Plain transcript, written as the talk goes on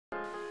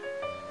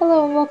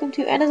Hello and welcome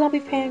to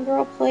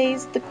AniZombieFangirl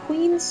plays The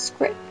Queen's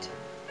Script.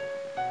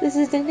 This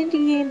is an indie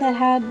game that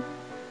had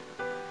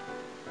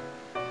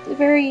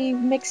very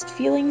mixed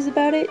feelings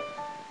about it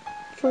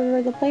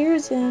for the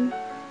players, and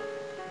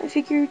I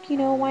figured,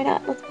 why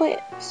not? Let's play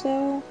it.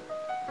 So,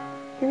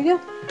 here we go.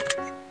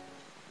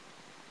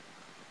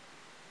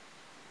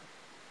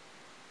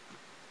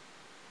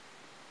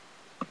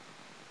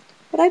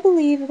 What I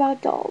believe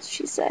about dolls,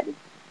 she said,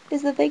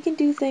 is that they can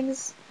do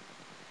things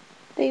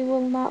they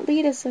will not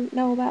let us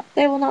know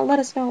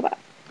about.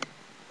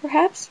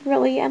 Perhaps,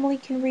 really, Emily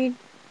can read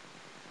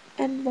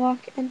and walk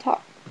and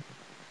talk.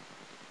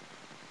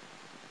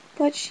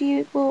 But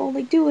she will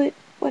only do it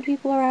when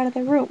people are out of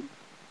their room.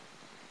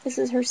 This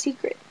is her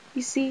secret.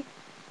 You see,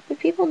 if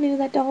people knew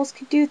that dolls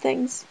could do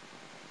things,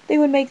 they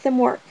would make them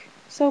work.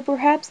 So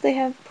perhaps they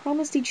have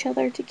promised each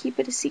other to keep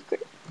it a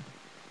secret.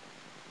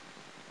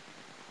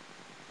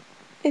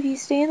 If you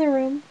stay in the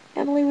room,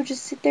 Emily would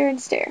just sit there and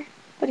stare.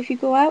 But if you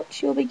go out,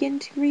 she will begin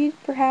to read,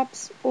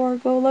 perhaps, or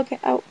go look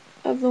out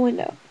of the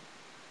window.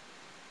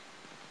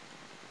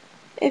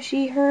 If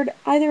she heard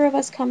either of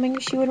us coming,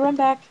 she would run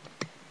back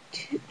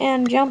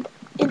and jump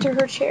into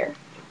her chair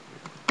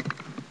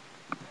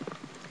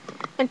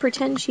and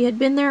pretend she had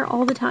been there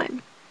all the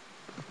time.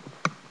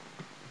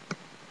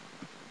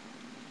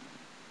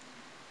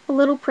 A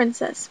Little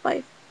Princess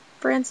by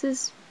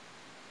Frances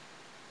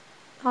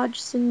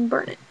Hodgson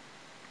Burnett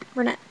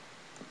or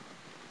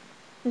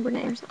something,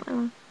 I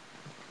don't know.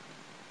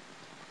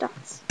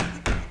 Dots.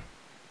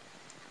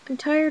 I'm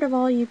tired of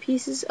all you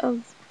pieces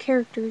of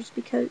characters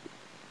I'm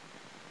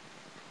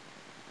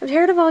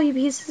tired of all you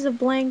pieces of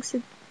blanks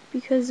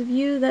because of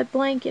you that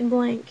blank and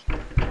blank.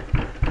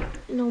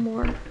 No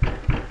more.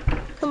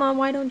 Come on,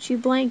 why don't you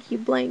blank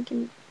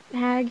and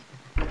hag?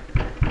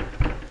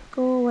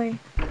 Go away.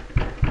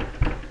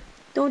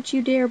 Don't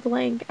you dare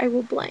blank, I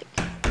will blank.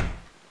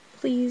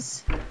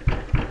 Please.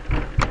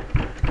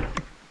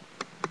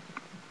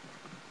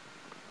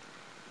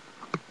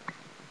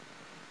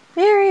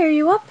 Mary, are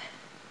you up?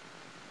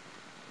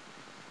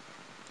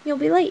 You'll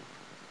be late.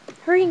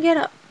 Hurry and get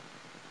up.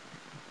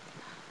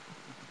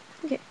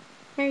 Okay.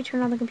 Mary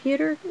turned on the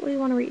computer. What do you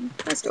want to read?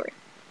 My story.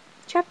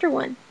 Chapter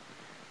 1.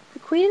 The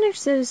Queen and her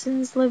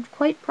citizens lived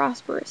quite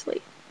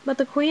prosperously, but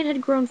the Queen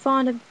had grown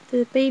fond of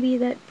the baby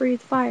that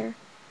breathed fire.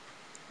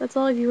 That's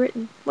all you've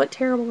written. What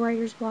terrible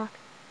writer's block.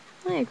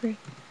 I agree.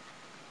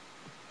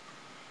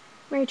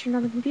 Mary turned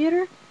on the computer.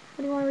 What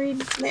do you want to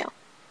read? Mail.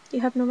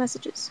 You have no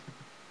messages.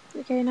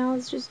 Okay, now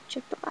let's just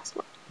check the last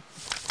one.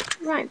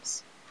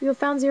 Rhymes. You have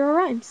found 0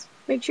 rhymes.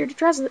 Make sure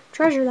to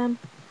treasure them.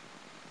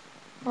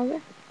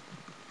 Okay.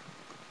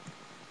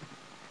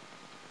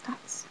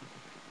 Dots.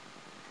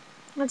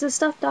 That's a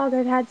stuffed dog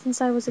I've had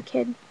since I was a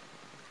kid.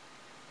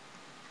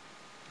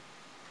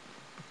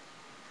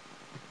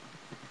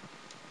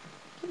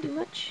 Can't do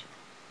much.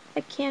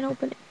 I can't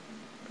open it,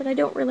 but I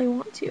don't really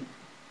want to.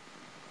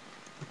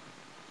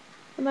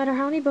 No matter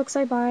how many books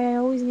I buy, I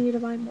always need to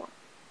buy more.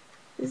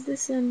 Is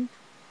this in...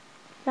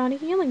 Found a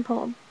healing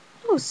poem.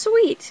 Oh,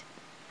 sweet!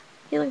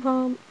 Healing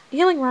rhyme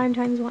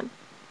times 1.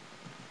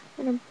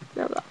 Yeah,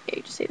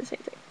 you just say the same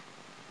thing.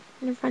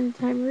 Never find the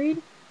time to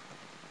read.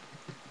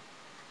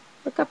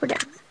 Look up or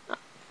down. Oh,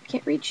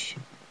 can't reach.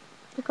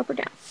 Look up or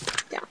down.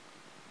 Down.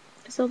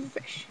 A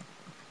silverfish.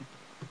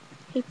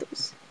 Hate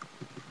those.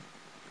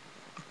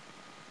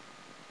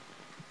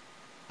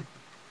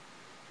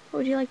 What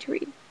would you like to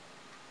read?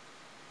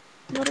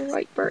 Another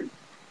white bird.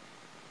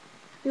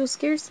 You'll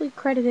scarcely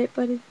credit it,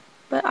 but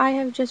I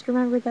have just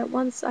remembered that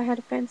once I had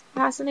a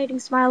fascinating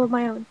smile of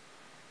my own.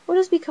 What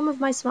has become of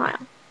my smile?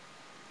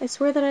 I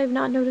swear that I have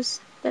not noticed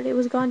that it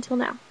was gone till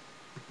now.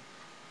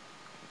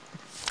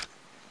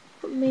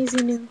 But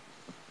Maisie knew.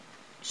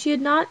 She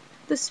had not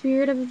the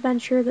spirit of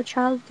adventure. The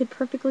child could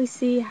perfectly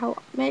see how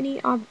many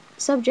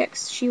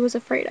subjects she was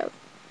afraid of.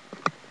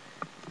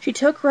 She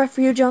took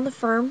refuge on the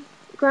firm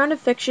ground of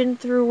fiction,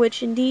 through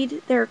which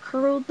indeed there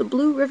curled the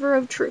blue river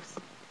of truth.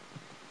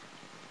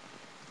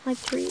 I'd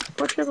like to read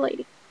Portrait of a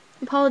Lady.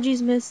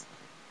 Apologies, Miss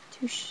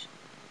Touche,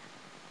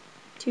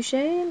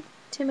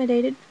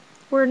 intimidated,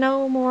 were of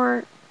no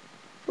more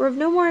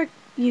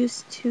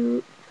use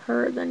to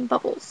her than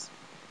bubbles,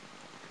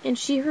 and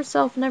she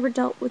herself never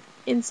dealt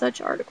in such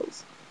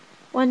articles.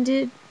 One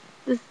either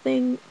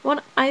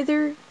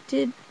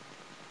did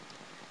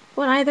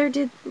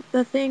the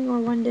thing or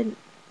one didn't.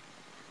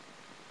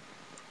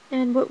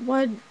 And what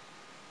one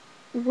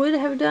would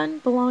have done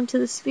belonged to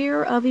the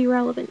sphere of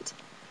irrelevant,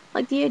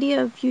 like the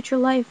idea of future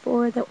life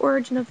or the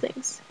origin of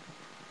things.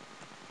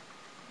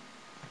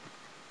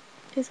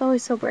 It's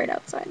always so bright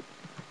outside.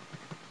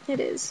 It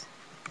is.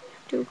 I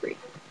have to agree.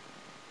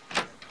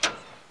 I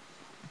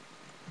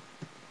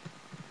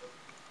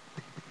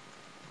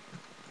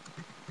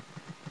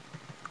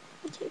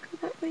can't go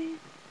that way.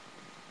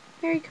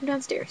 Mary, come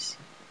downstairs.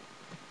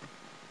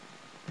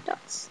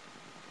 Dots.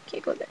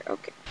 Can't go there.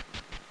 Okay.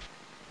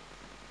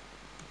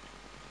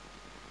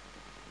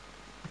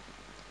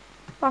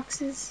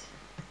 Boxes.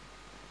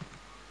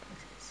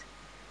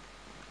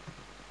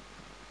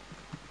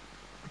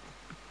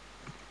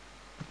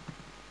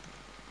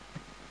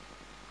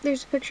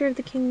 There's a picture of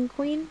the king and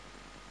queen.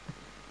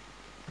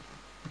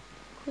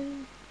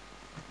 Queen.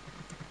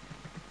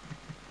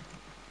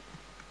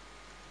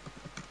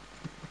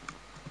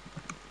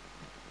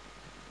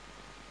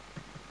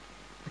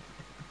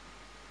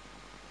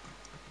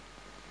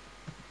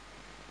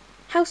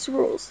 House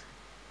rules.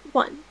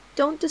 1.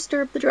 Don't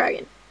disturb the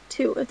dragon.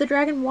 2. If the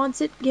dragon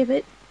wants it, give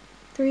it.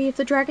 3. If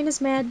the dragon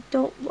is mad,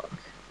 don't look.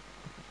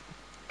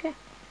 Okay.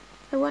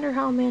 I wonder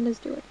how Amanda's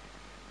doing.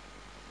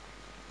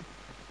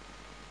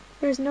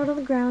 There's a note on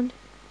the ground.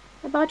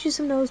 I bought you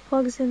some nose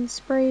plugs and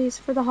sprays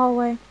for the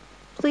hallway.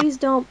 Please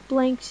don't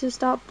blank to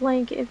stop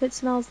blank if it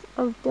smells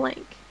of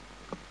blank.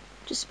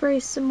 Just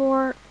spray some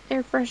more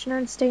air freshener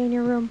and stay in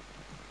your room.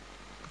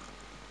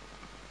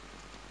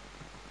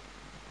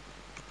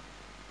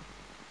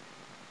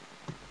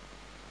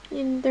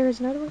 And there's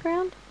a note on the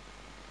ground?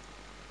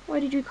 Why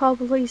did you call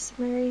the police,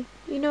 Mary?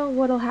 You know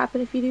what'll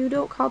happen if you do.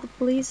 Don't call the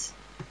police.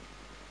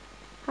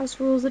 House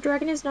rules. The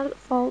dragon is not at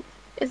fault.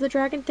 If the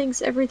dragon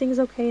thinks everything's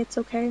okay, it's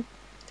okay.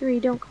 3.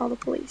 Don't call the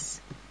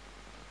police.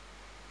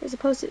 There's a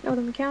post-it note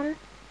on the counter.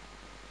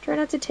 Try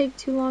not to take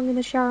too long in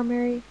the shower,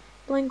 Mary.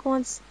 Blank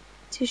wants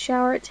to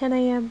shower at 10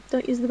 a.m.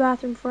 Don't use the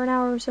bathroom for an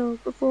hour or so,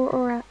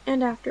 before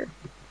and after.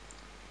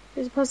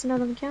 There's a post-it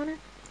note on the counter.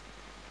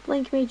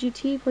 Blank made you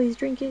tea, please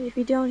drink it. If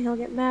you don't, he'll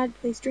get mad.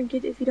 Please drink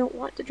it. If you don't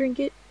want to drink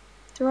it,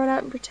 throw it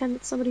out and pretend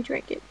that somebody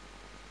drank it.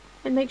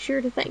 And make sure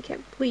to thank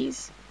him,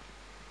 please.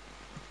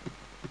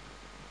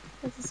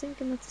 That's the sink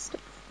and that's the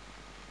stove.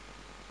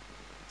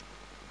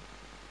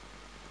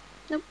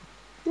 Nope.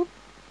 Nope.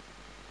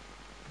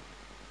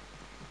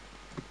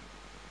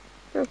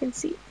 Broken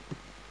seat.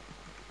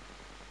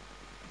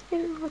 I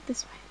don't know what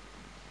this way.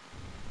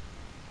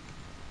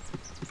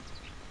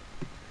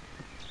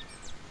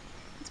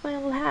 It's my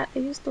old hat. I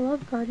used to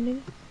love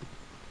gardening.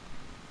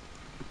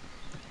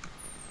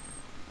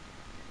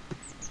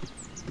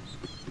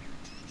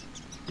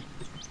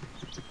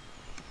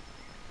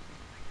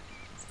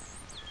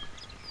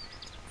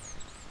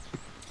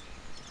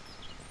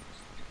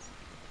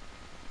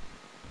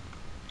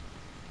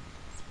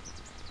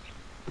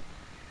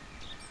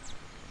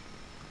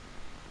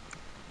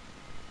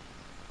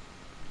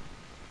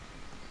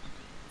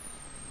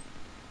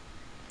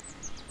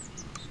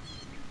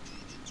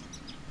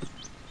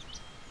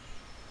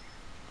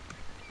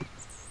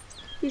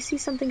 You see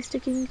something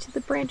sticking to the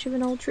branch of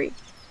an old tree.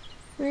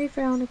 Mary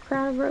found a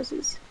crown of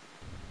roses.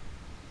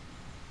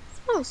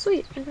 Oh,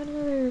 sweet! I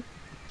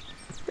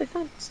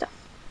found stuff.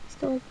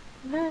 Still love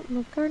that,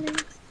 love gardening.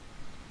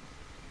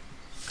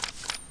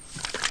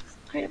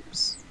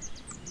 Items.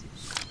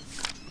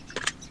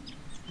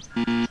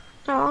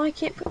 Oh, I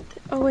can't put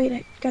oh wait,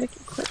 I gotta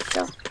equip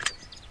though.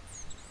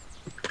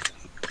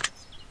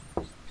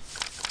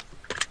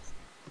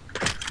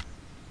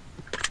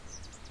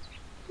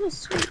 Oh,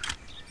 sweet.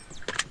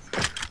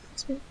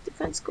 Let's make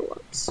defense go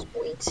up.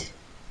 Sweet.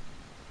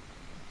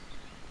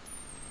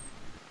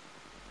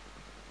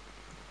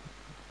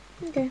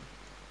 Okay.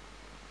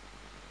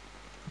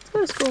 Let's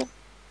go to school.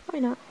 Why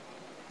not?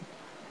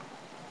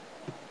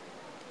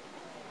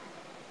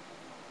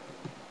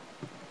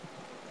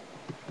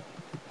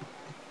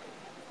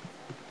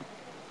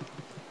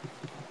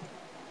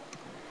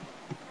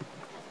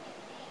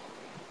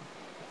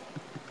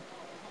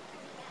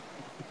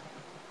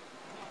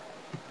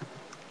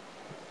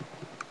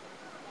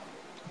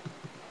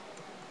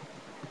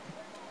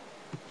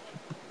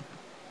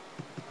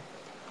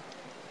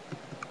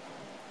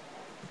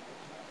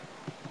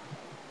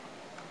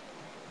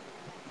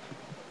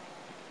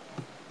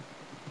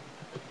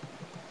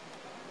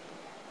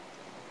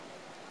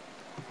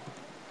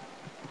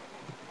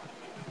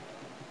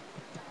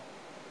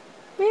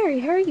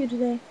 Mary, how are you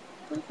today?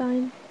 I'm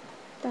fine.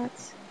 Are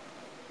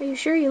you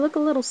sure? You look a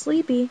little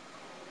sleepy.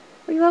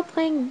 Are you out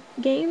playing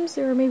games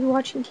or maybe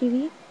watching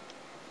TV?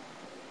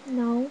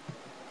 No.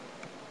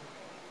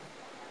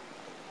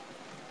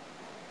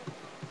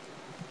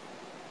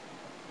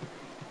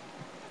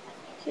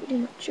 Can't do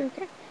much.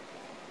 Okay.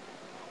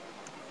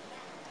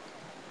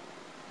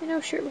 I know,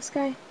 shirtless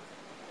guy.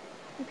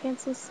 I'm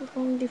pantsless,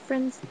 along with your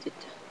friends. Get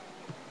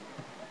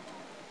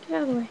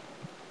out of the way.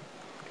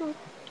 Go on,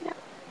 get out.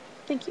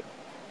 Thank you.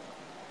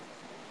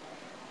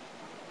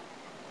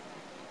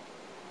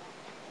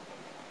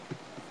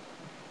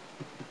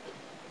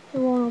 It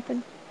won't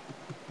open.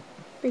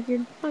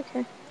 Figured.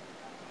 Okay.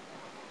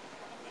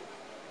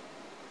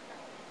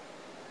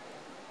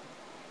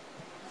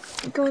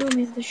 Go to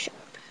me to the shop.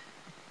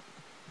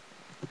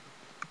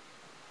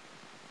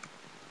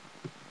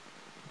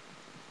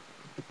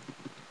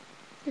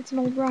 It's an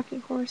old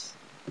rocking horse.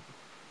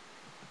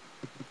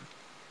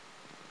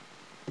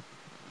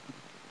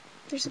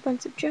 There's a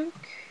bunch of junk.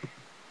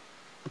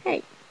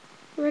 Hey,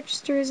 the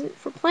register isn't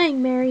for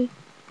playing, Mary.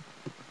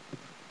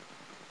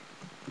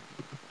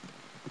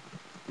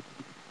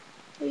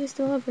 I used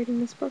to love reading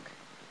this book.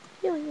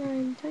 Healing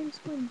Rhyme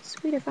 ×1.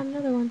 Sweet, I found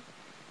another one.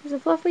 There's a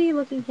fluffy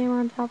looking camera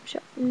on the top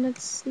shelf, and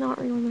it's not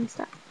really my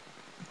style.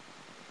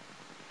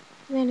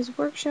 Amanda's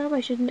workshop,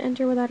 I shouldn't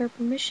enter without her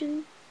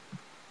permission.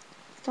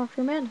 Let's talk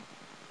to Amanda.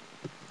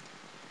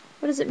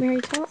 What is it, Mary?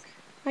 Talk?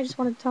 I just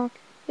wanted to talk.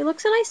 You look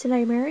so nice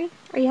today, Mary.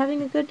 Are you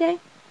having a good day?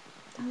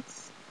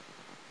 That's...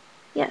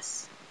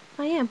 Yes,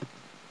 I am.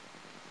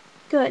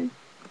 Good.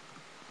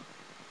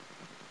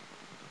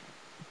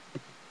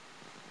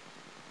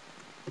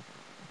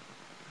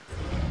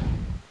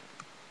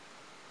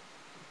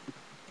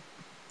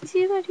 You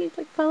see that he,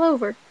 like, fell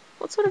over.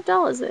 What sort of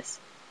doll is this?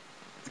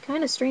 It's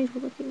kind of strange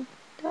looking.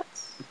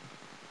 That's...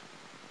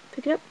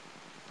 Pick it up.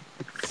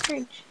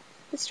 Strange.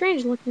 It's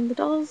strange looking.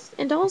 Dolls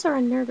are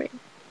unnerving.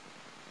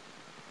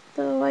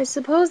 Though I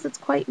suppose that's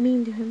quite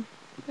mean to him.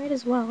 Might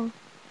as well.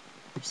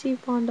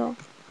 Receive pawn doll.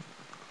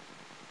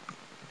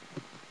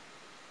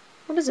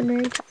 What is it,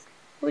 Mary? Talk.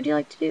 What would you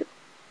like to do?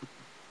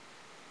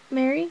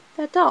 Mary,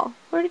 that doll.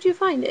 Where did you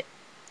find it?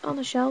 On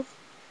the shelf.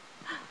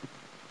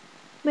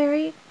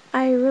 Mary,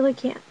 I really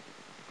can't.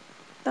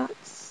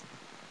 That's...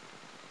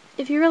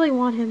 If you really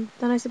want him,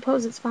 then I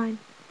suppose it's fine.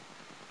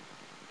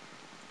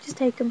 Just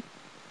take him.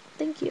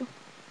 Thank you.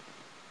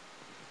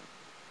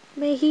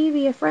 May he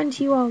be a friend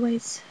to you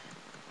always.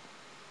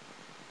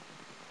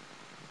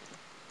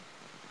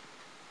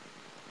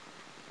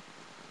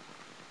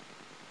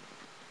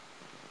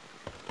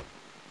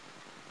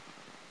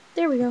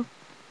 There we go.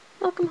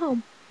 Welcome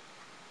home.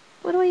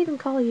 What do I even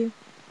call you?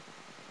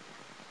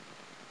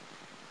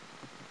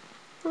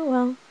 Oh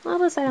well, I'll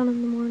decide in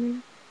the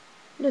morning.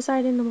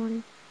 Decide in the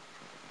morning.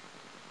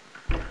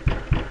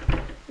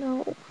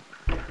 No.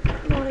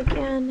 Not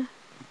again.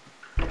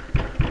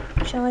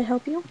 Shall I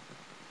help you?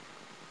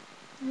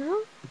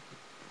 No?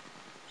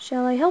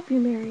 Shall I help you,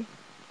 Mary?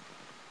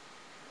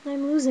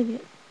 I'm losing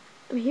it.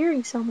 I'm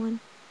hearing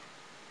someone.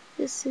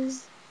 This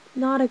is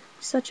not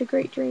such a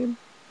great dream.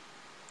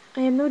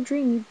 I am no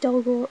dream, you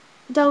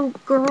dull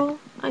girl.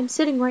 I'm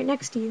sitting right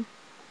next to you.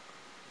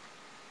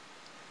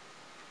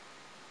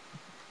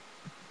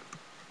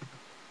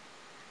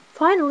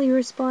 Finally, you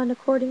respond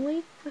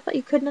accordingly. I thought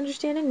you couldn't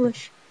understand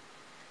English.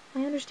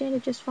 I understand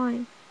it just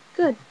fine.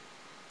 Good.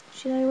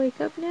 Should I wake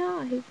up now?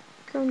 I've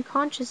grown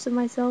conscious of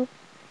myself.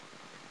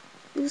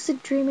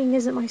 Lucid dreaming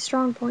isn't my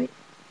strong point.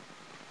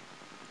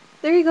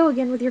 There you go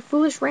again with your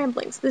foolish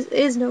ramblings. This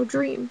is no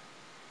dream.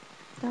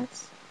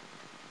 That's...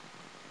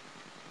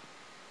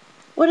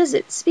 What is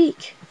it?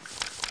 Speak.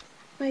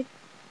 I'm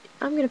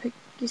gonna pick...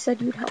 You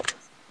said you'd help.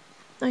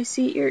 I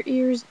see your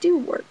ears do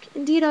work.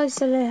 Indeed, I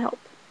said I'd help.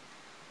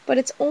 But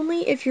it's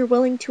only if you're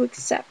willing to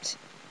accept.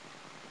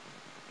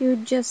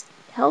 You'd just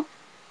help?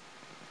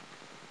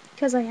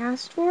 Because I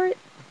asked for it?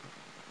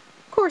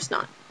 Of course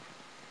not.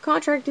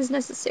 Contract is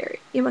necessary.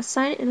 You must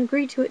sign it and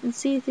agree to it and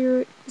see it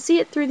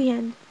through the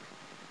end.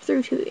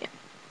 Through to the end.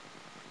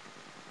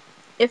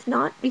 If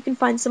not, you can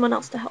find someone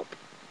else to help.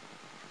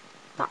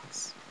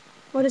 Thoughts?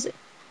 What is it?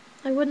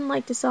 I wouldn't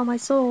like to sell my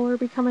soul or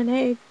become an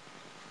egg.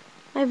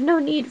 I have no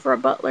need for a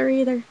butler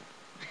either.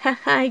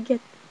 I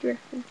get the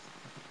reference.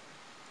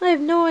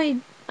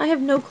 I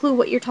have no clue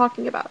what you're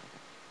talking about.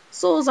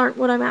 Souls aren't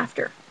what I'm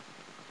after.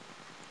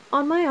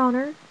 On my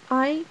honor,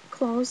 I,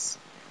 Klaus,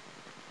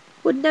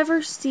 would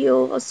never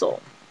steal a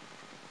soul.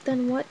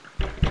 Then what?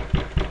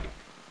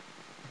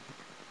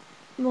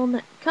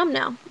 Well, come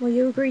now. Will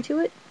you agree to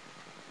it?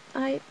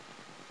 I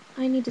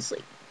need to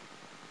sleep.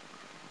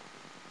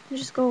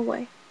 Just go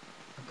away.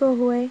 Go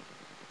away.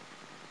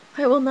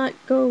 I will not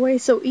go away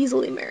so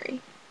easily, Mary,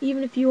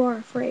 even if you are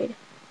afraid.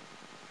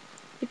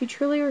 If you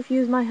truly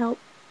refuse my help,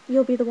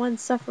 you'll be the one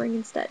suffering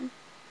instead.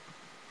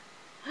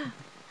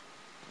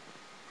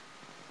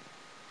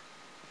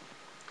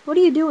 What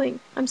are you doing?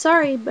 I'm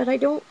sorry, but I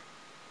don't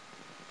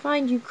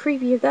find you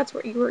creepy if that's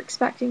what you were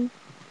expecting.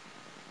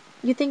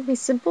 You think me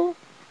simple?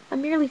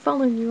 I'm merely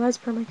following you as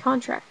per my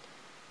contract.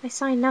 I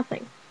signed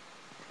nothing.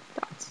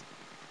 Dots.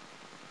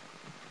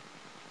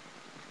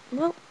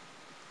 Well,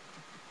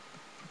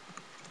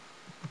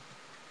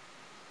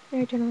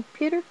 I turn on the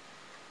computer.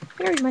 I'm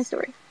gonna read my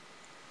story.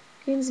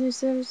 Games new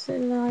service. I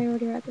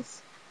already read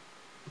this.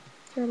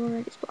 Terrible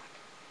writer's block.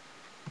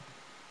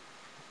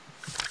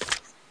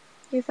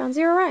 You found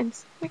 0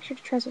 rhymes. Make sure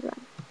to treasure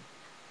them.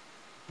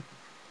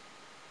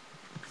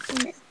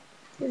 Okay.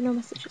 There are no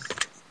messages.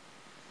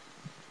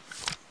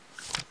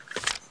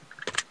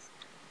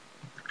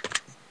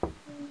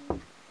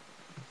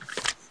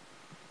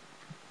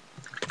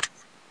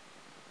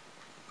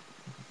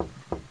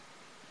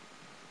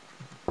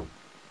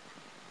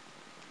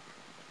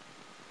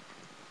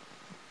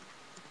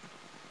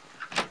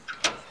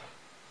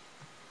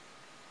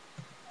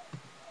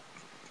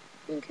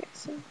 Okay,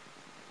 so...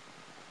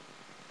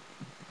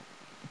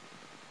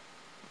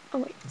 Oh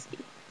wait, it's E.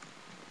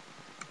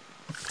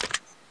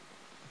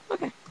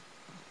 Okay.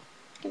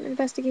 Can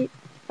investigate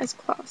as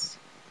Klaus.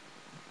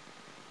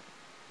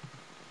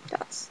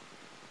 Dots.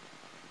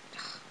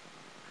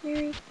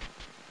 Mary.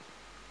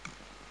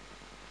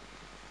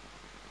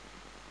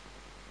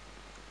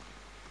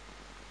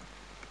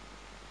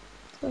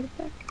 Let's load it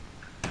back.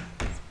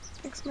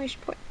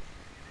 Exclamation point.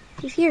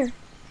 He's here.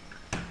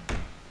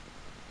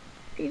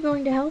 Are you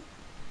going to help?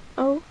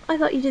 Oh, I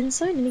thought you didn't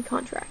sign any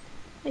contract.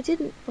 I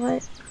didn't,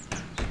 but...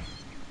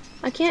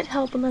 I can't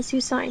help unless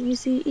you sign. You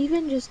see,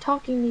 even just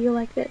talking to you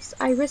like this,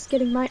 I risk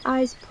getting my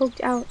eyes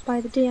poked out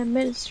by the damn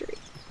ministry.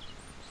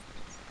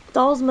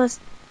 Dolls must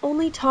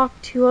only talk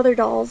to other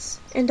dolls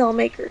and doll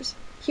makers.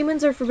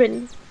 Humans are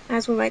forbidden,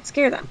 as we might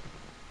scare them.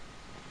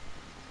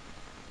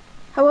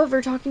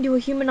 However, talking to a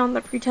human on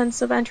the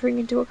pretense of entering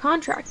into a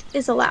contract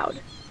is allowed.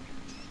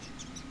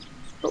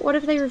 But what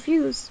if they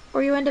refuse,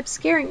 or you end up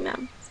scaring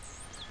them?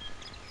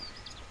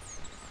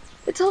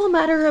 It's all a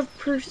matter of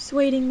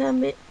persuading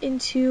them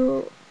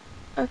into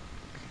a...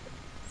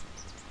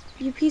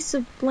 You piece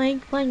of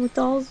blank playing with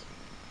dolls?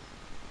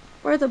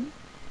 Where the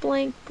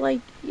blank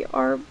you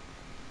are...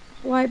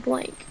 Why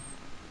blank?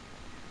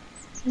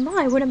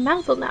 My, what a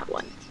mouth on that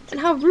one.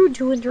 And how rude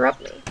to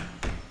interrupt me.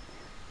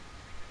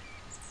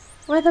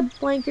 Why the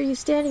blank are you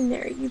standing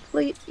there?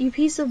 You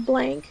piece of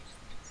blank.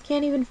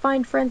 Can't even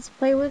find friends to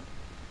play with?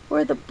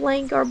 Where the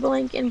blank are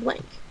blank and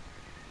blank.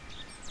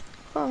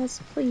 Claus,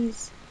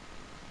 please.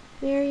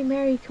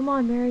 Mary, come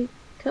on, Mary.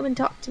 Come and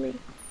talk to me.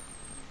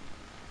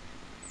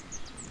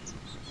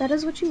 If that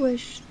is what you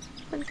wish,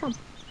 then come.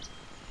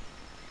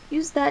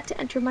 Use that to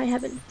enter my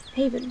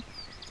haven,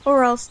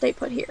 or else stay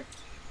put here.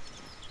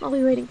 I'll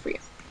be waiting for you.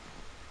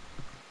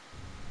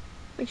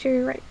 Make sure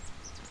you're ready.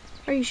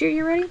 Are you sure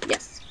you're ready?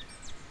 Yes.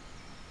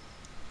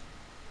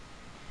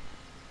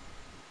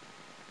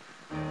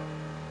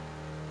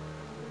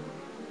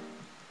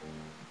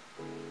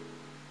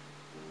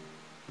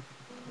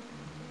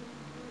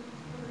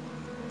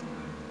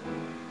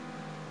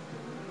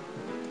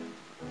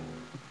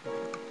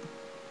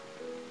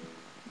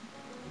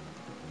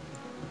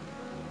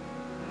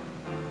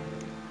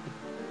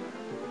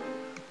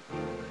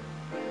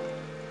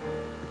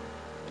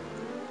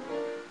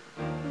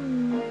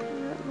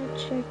 Not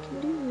much I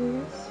can do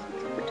this,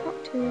 except for talk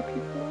to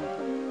people.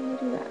 I'm gonna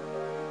do that.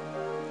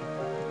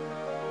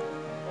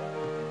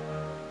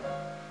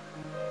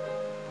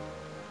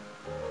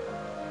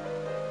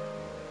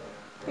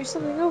 There's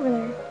something over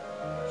there.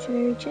 Should I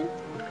reach in?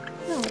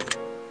 No.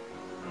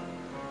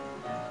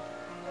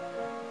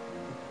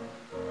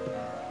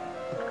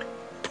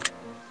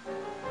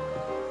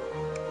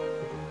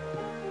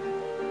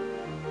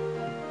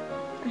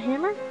 A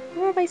hammer?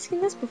 Where have I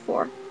seen this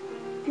before?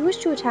 If you wish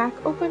to attack,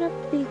 open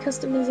up the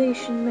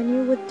customization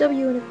menu with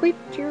W and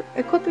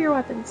equip your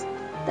weapons.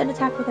 Then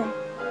attack with A.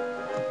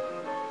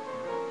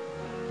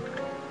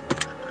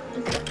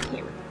 Okay,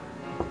 hammer.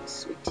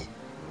 Sweet.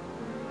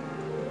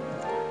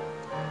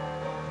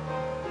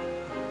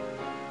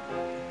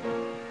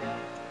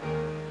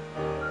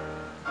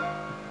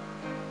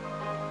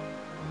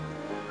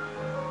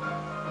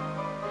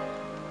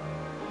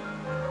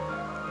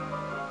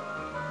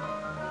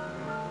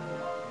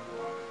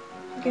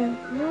 Go.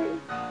 No.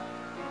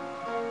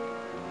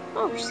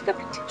 Oh, she's got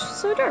potential. She's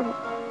so adorable.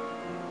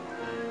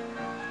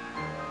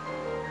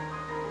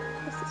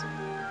 What's this one?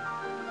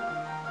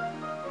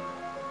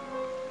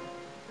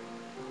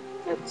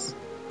 Notes.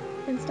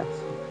 And stuff.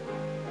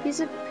 Piece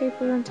of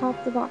paper on top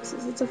of the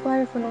boxes. It's a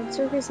flyer for an old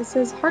circus. It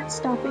says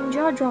heart-stopping,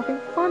 jaw-dropping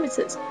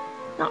performances.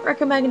 Not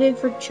recommended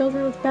for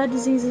children with bad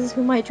diseases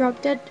who might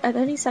drop dead at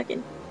any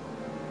second.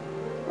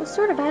 What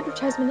sort of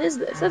advertisement is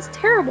this? That's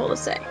terrible to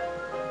say.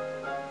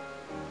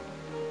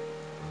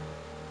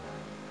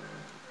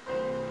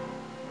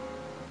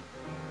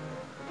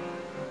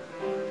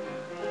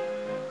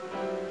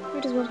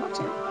 Might as well talk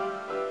to him.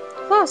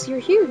 Klaus, you're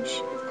huge.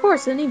 Of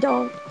course, any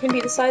doll can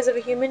be the size of a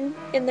human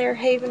in their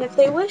haven if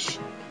they wish.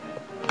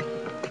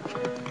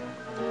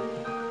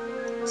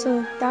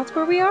 So that's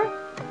where we are?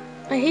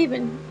 A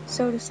haven,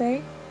 so to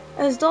say.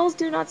 As dolls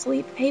do not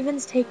sleep,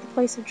 havens take the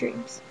place of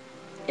dreams.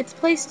 It's a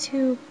place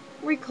to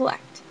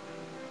recollect.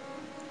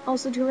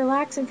 Also to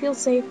relax and feel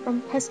safe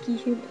from pesky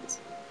humans.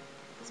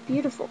 It's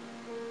beautiful.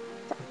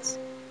 Thoughts.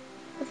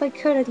 If I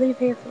could, I'd leave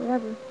here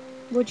forever.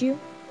 Would you?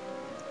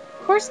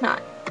 Of course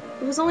not.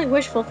 It was only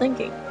wishful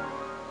thinking.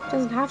 It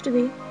doesn't have to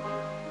be.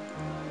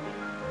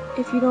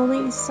 If you'd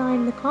only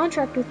sign the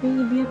contract with me,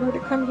 you'd be able to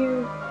come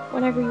here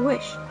whenever you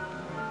wish.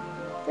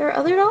 There are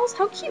other dolls?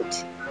 How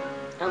cute!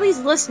 At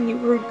least listen, you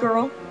rude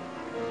girl.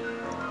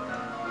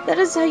 That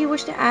is how you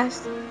wish to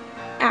act.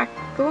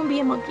 Go and be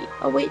a monkey.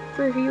 I'll wait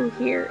for you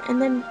here,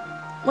 and then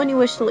when you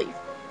wish to leave.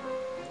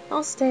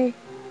 I'll stay.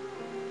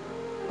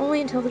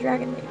 Only until the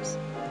dragon leaves.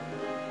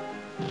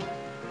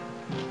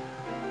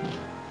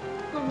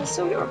 Oh, that's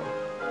so adorable.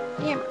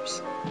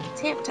 Hammers.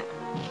 It's hammer time.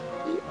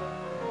 Eat.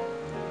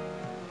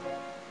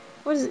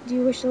 What is it? Do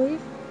you wish to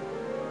leave?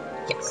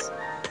 Yes.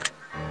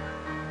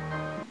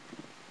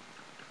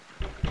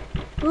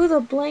 Ooh,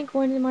 the blank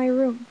one in my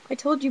room. I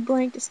told you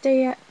blank to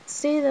stay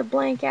the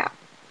blank out.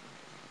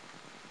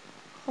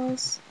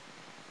 Klaus,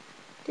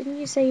 didn't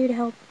you say you'd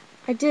help?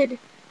 I did.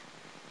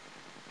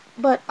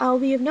 But I'll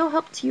be of no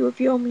help to you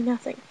if you owe me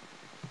nothing.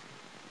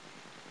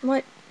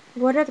 What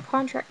are the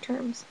contract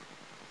terms?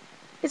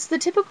 It's the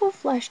typical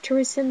flesh to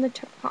rescind the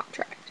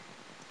contract.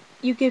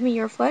 You give me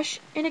your flesh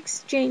in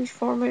exchange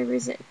for my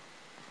rescind.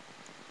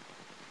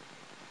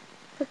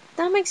 But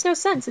that makes no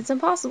sense. It's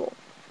impossible.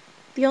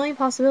 The only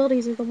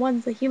possibilities are the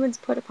ones the humans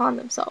put upon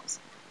themselves.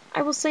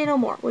 I will say no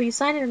more. Will you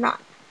sign it or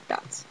not?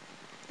 Dots.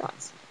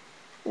 Dots.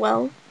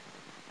 Well.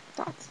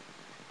 Dots.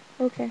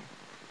 Okay.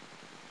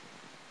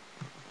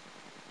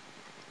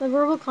 The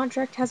verbal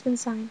contract has been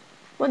signed.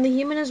 When the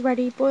human is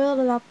ready, boil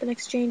it up and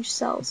exchange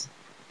shells.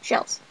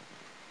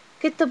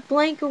 Get the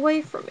blank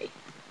away from me.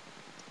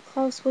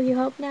 Klaus, will you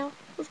help now?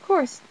 Of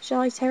course.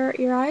 Shall I tear out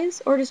your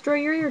eyes or destroy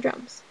your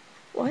eardrums?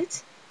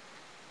 What?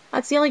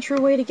 That's the only true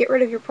way to get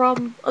rid of your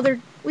problem.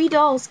 We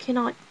dolls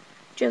cannot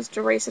just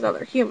erase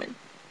another human.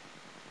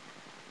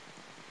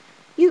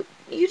 You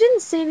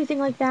didn't say anything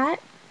like that.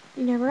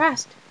 You never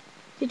asked.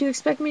 Did you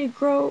expect me to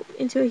grow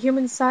into a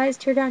human size,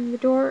 tear down your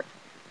door,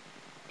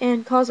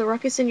 and cause a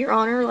ruckus in your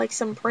honor like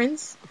some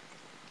prince?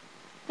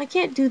 I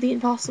can't do the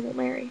impossible,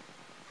 Mary.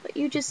 But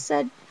you just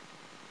said...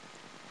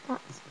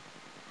 Dots.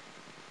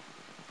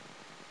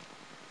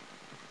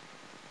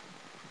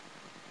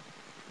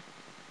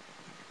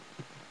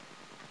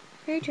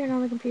 Mary turned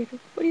on the computer.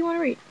 What do you want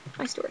to read?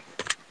 My story.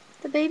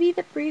 The baby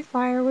that breathed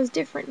fire was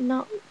different,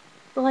 not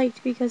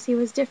liked because he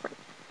was different.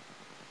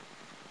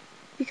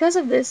 Because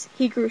of this,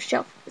 he grew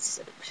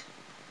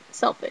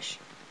selfish.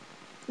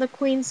 The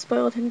queen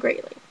spoiled him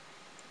greatly.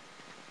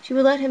 She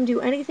would let him do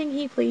anything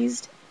he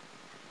pleased.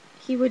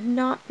 He would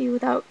not be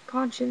without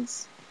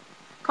consequence.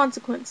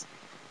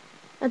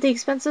 At the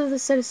expense of the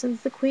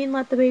citizens, the queen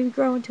let the baby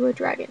grow into a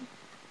dragon.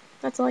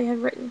 That's all I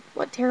have written.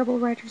 What terrible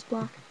writer's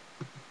block.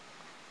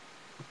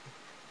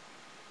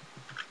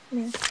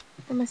 Yeah,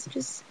 the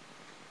messages.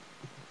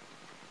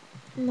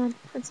 And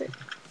that's it.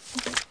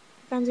 Okay.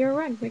 I found 0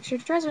 run. Make sure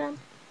to treasure them.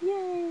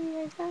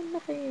 Yay! I found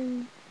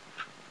nothing.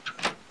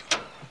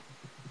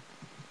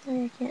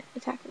 Oh, I can't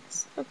attack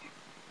this. Okay.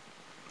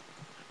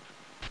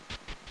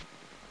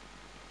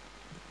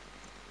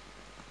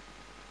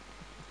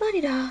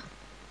 La-di-da.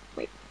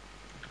 Wait.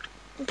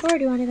 Before I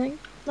do anything,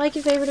 like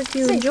and favorite if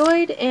you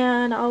enjoyed,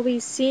 and I'll be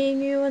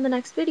seeing you in the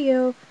next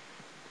video.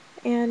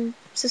 And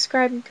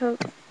subscribe and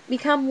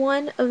become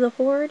one of the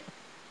horde.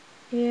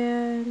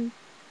 And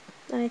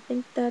I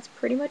think that's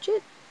pretty much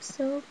it.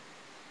 So,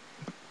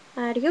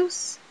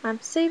 adios. I'm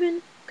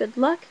Sabin. Good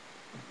luck.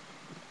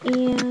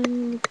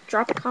 And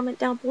drop a comment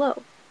down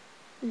below.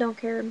 Don't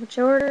care in which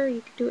order.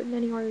 You can do it in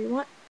any order you want.